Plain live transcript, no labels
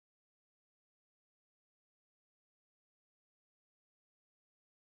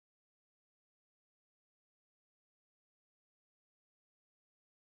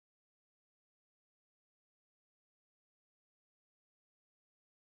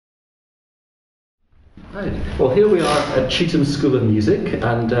Right. Well, here we are at Chetham School of Music,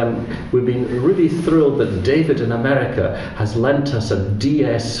 and we've been really thrilled that David in America has lent us a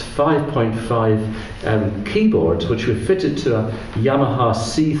DS5.5 keyboard, which we fitted to a Yamaha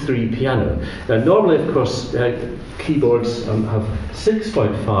C3 piano. Now, normally, of course, keyboards have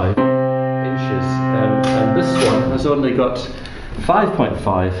 6.5 inches, and this one has only got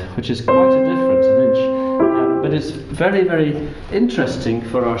 5.5, which is quite a difference, an inch. But it's very, very interesting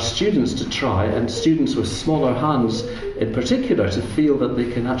for our students to try, and students with smaller hands in particular, to feel that they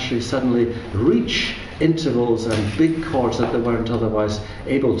can actually suddenly reach intervals and big chords that they weren't otherwise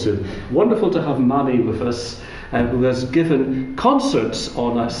able to. Wonderful to have Mami with us, who has given concerts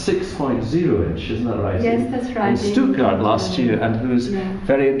on a 6.0 inch, isn't that right? Yes, that's right. In Stuttgart last year, and who's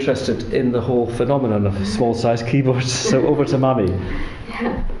very interested in the whole phenomenon of small-sized keyboards. So over to Mami.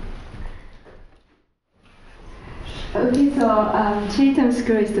 Yeah. Okay, so Chetham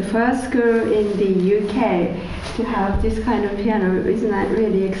School is the first school in the UK to have this kind of piano. Isn't that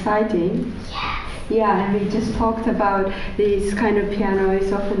really exciting? Yeah. Yeah, and we just talked about this kind of piano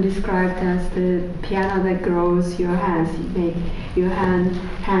is often described as the piano that grows your hands. You make your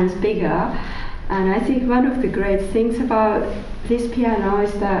hands bigger. And I think one of the great things about this piano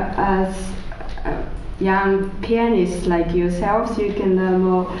is that as young pianists like yourselves, you can learn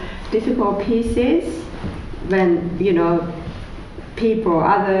more difficult pieces. When, you know, people,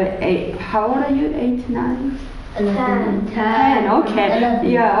 how old are you? 8, 9? 10, okay. 11.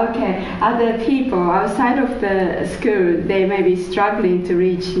 Yeah, okay. Other people outside of the school, they may be struggling to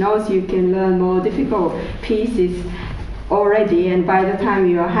reach notes. You can learn more difficult pieces already, and by the time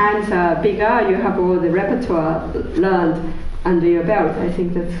your hands are bigger, you have all the repertoire learned under your belt. I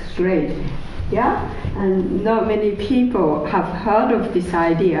think that's great. Yeah? And not many people have heard of this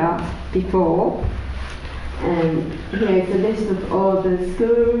idea before. And here is a list of all the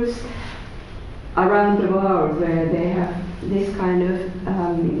schools around the world where they have this kind of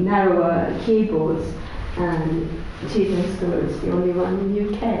narrower keyboards, and Chetham School is the only one in the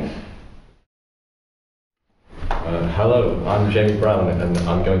UK. Hello, I'm Jamie Brown, and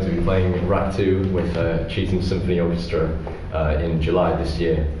I'm going to be playing Rack 2 with Chetham Symphony Orchestra in July this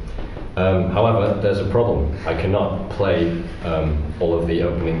year. However, there's a problem. I cannot play all of the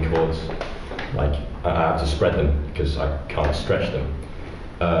opening chords. Like, I have to spread them because I can't stretch them.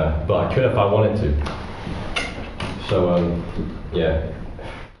 But I could if I wanted to. So, yeah.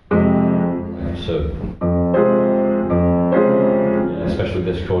 So, yeah, especially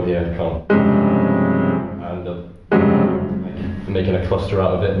this chord here, I can't. I end up making a cluster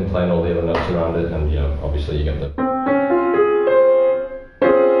out of it and playing all the other notes around it, and, you know, obviously you get the.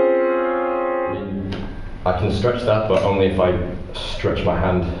 I can stretch that, but only if I stretch my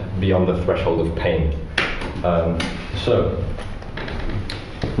hand beyond the threshold of pain. So,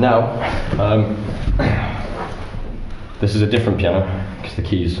 now, this is a different piano, because the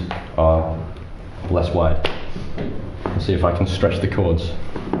keys are less wide. Let's see if I can stretch the chords.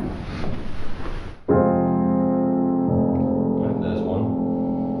 And there's one.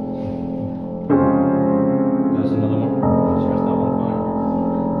 There's another one. Stretch that one fine.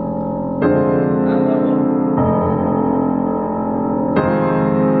 And that one.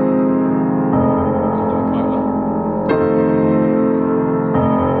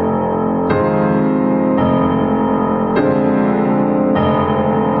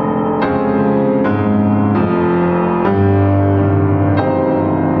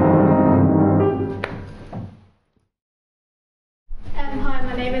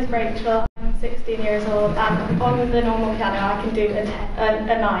 I'm 16 years old, and on the normal piano I can do a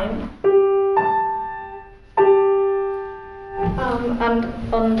 9. And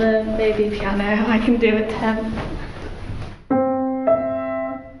on the baby piano I can do a 10.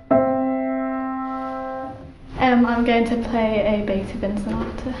 I'm going to play a Beethoven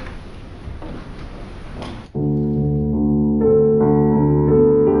Sonata.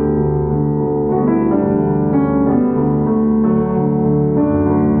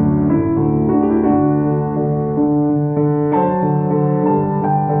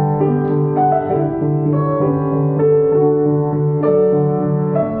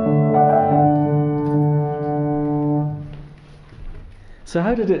 So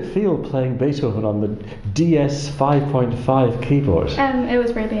how did it feel playing Beethoven on the DS5.5 keyboard? It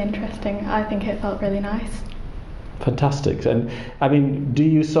was really interesting. I think it felt really nice. Fantastic. And I mean, do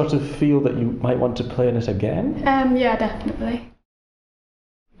you sort of feel that you might want to play on it again? Yeah, definitely.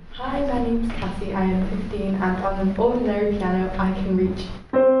 Hi, my name's Cassie. I am 15, and on an ordinary piano I can reach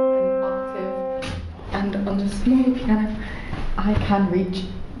an octave, and on the small piano I can reach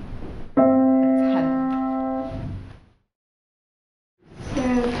a 10.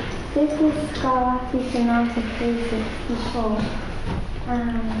 This is Scarlatti Sonata 364.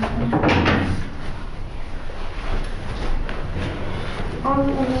 On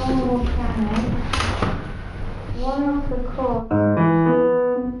a normal piano, one of the chords,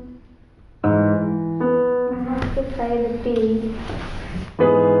 I have to play the B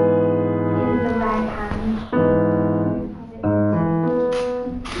in the right hand.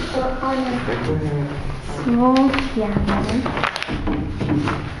 So on a small piano,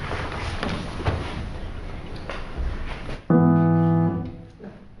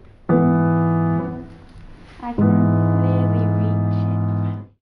 I can barely reach it.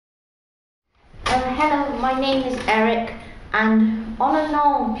 Hello, my name is Eric, and on a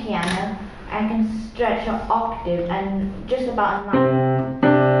normal piano, I can stretch an octave and just about a ninth.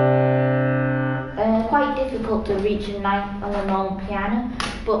 Quite difficult to reach a ninth on a normal piano,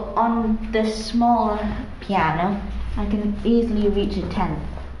 but on the smaller piano, I can easily reach a tenth.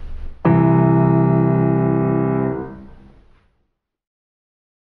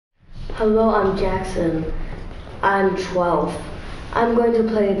 Hello, I'm Jackson. I'm 12. I'm going to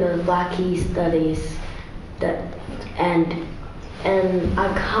play the Black Key Studies and I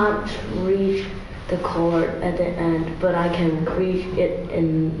can't reach the chord at the end, but I can reach it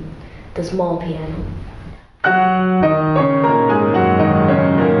in the small piano. I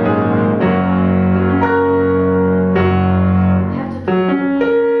have to do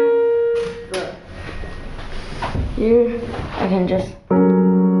it, but here I can just.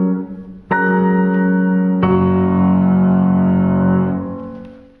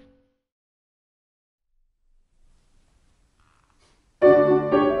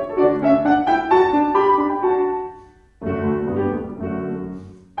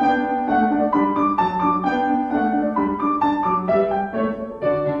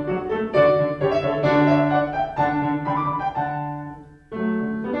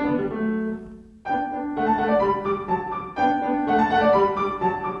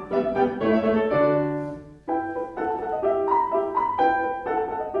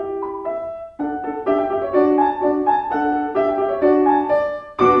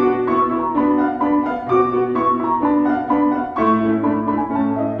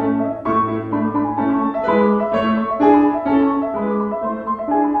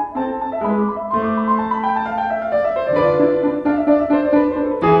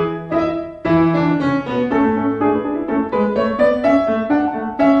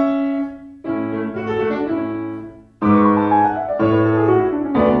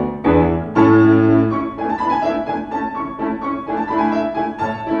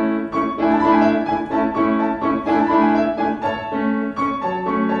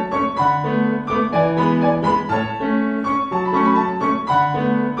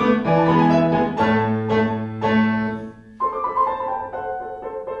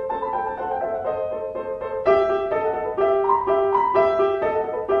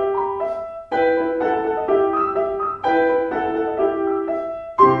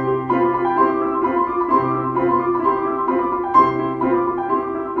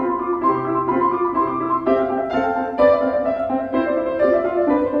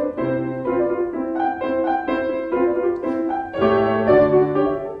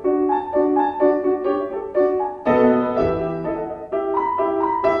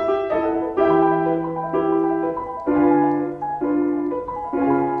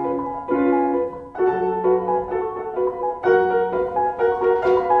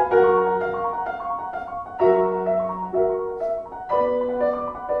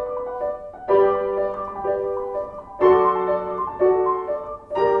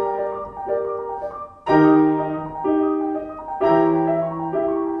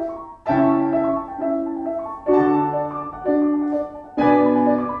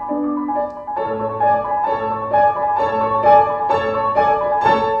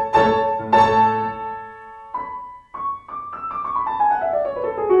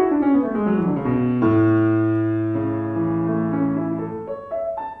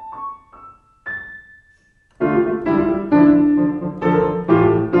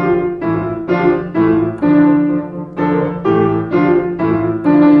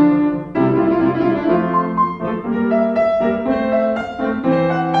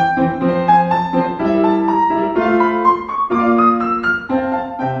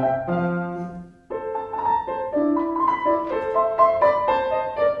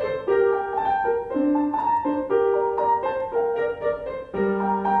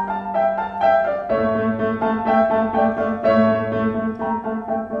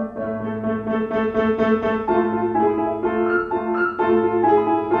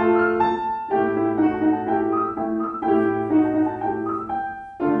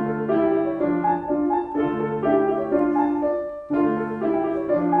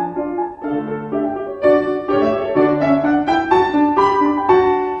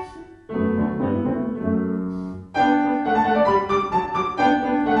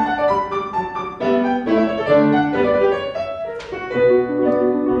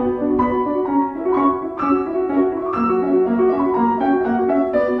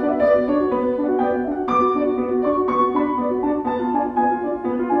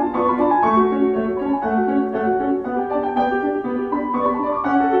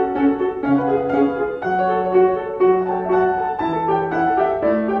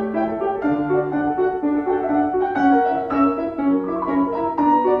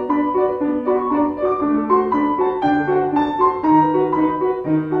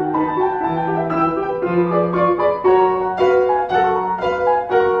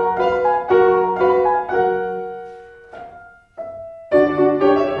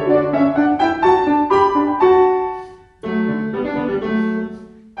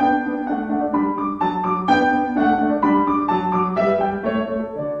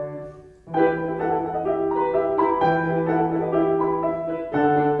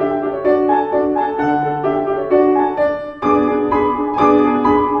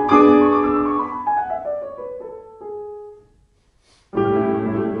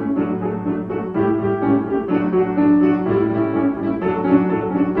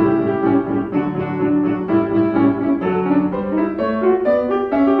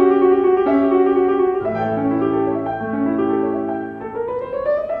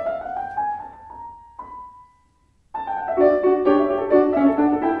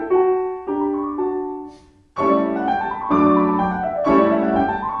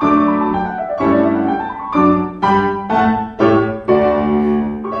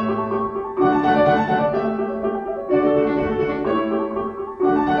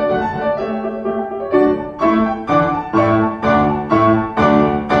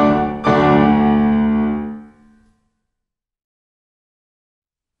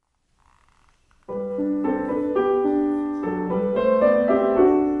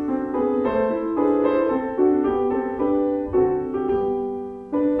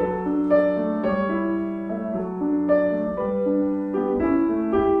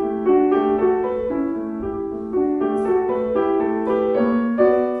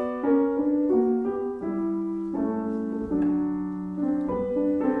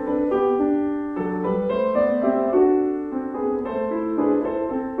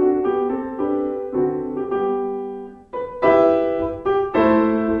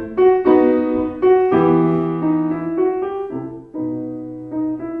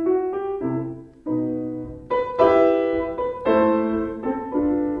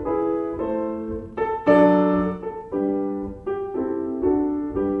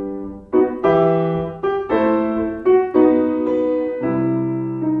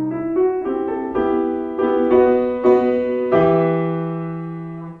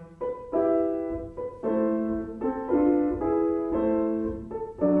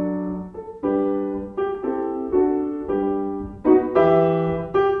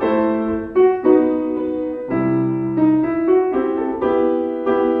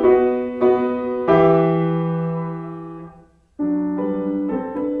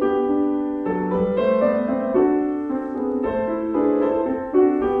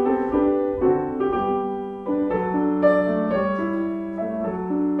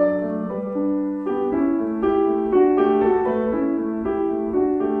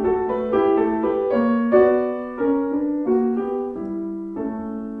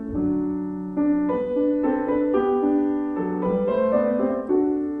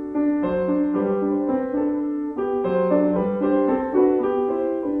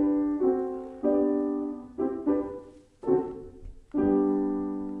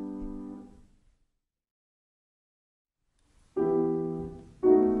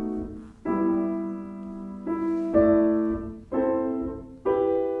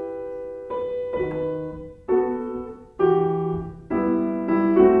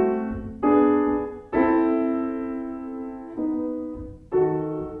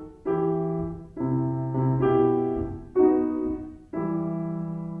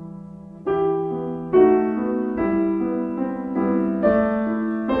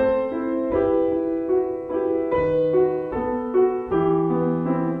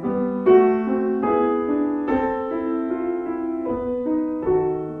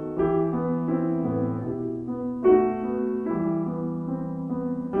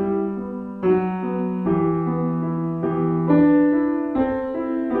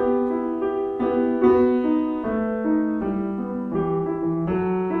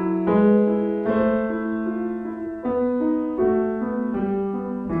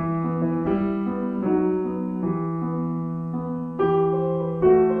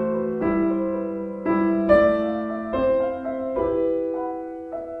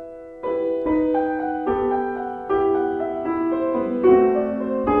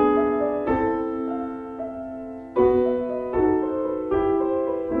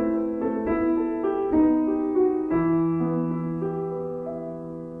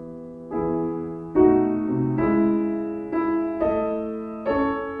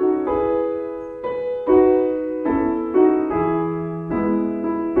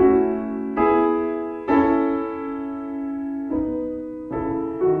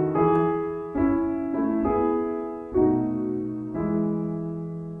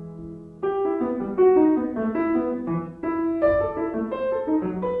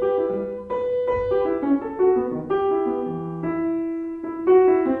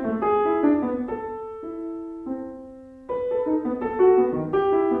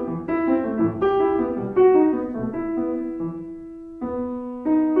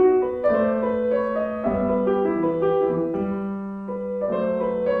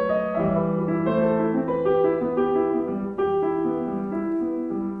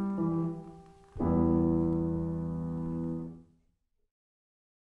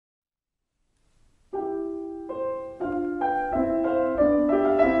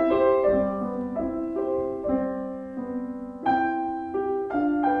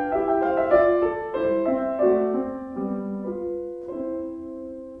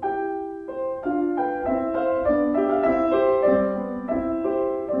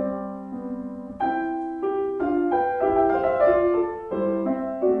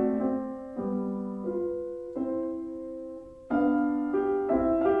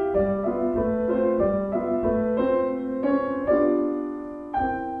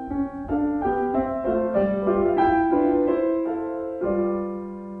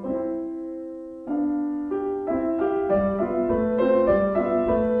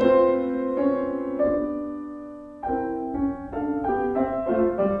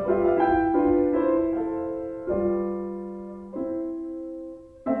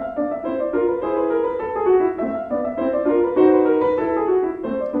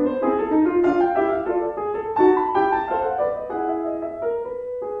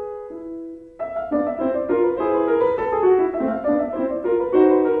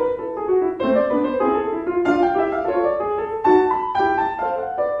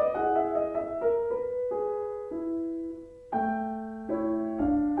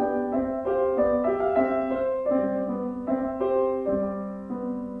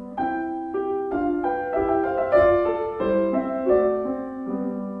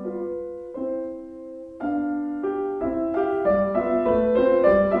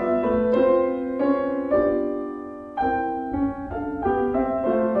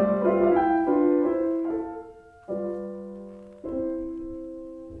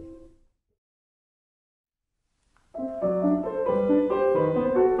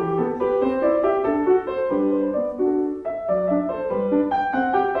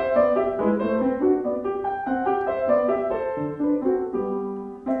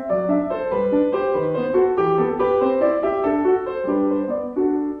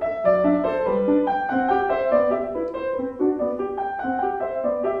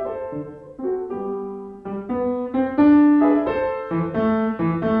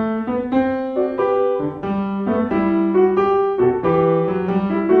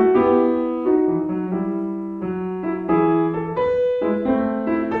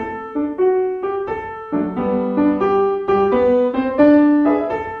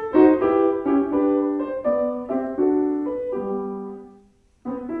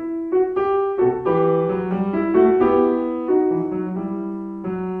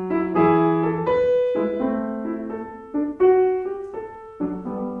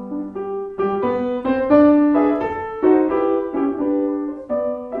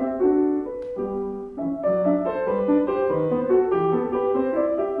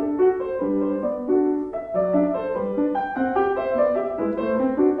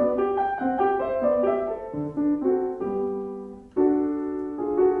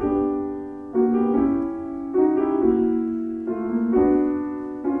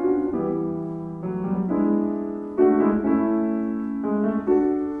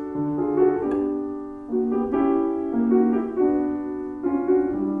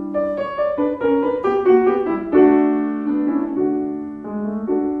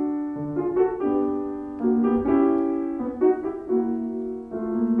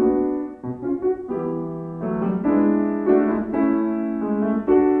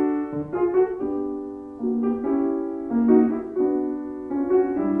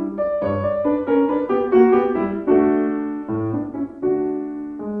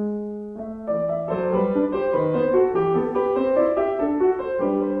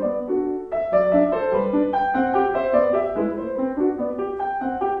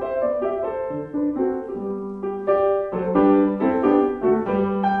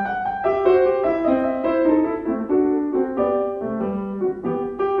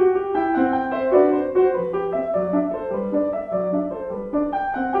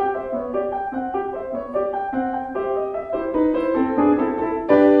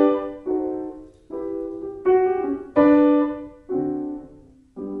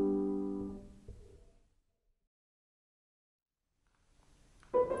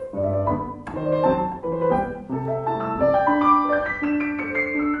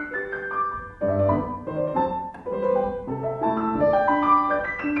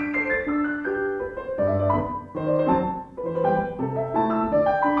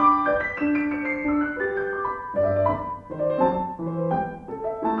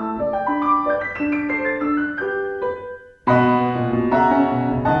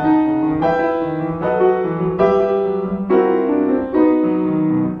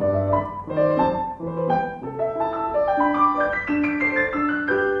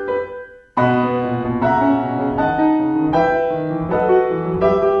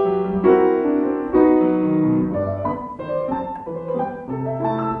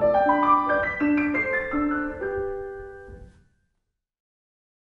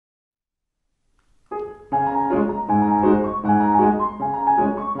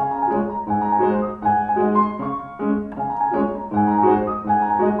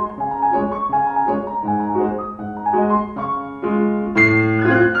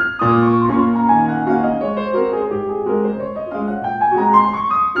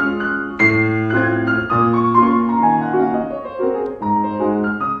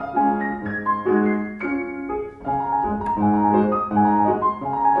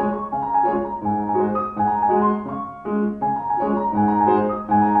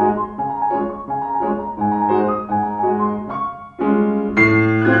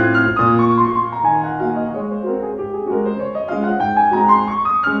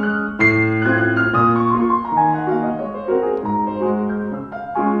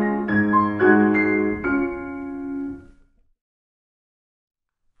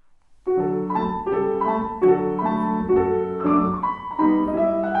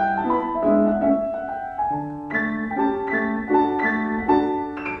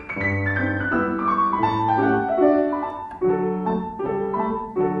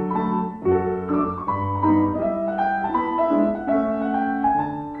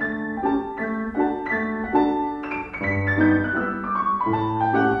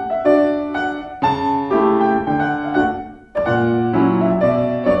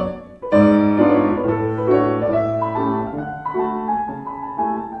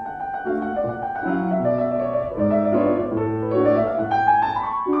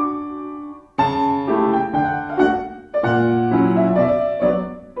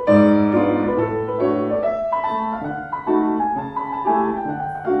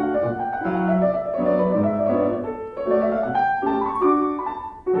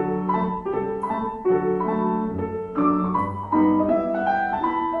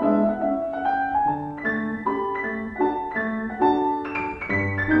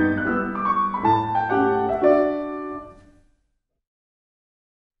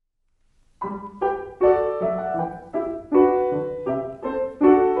 Thank you.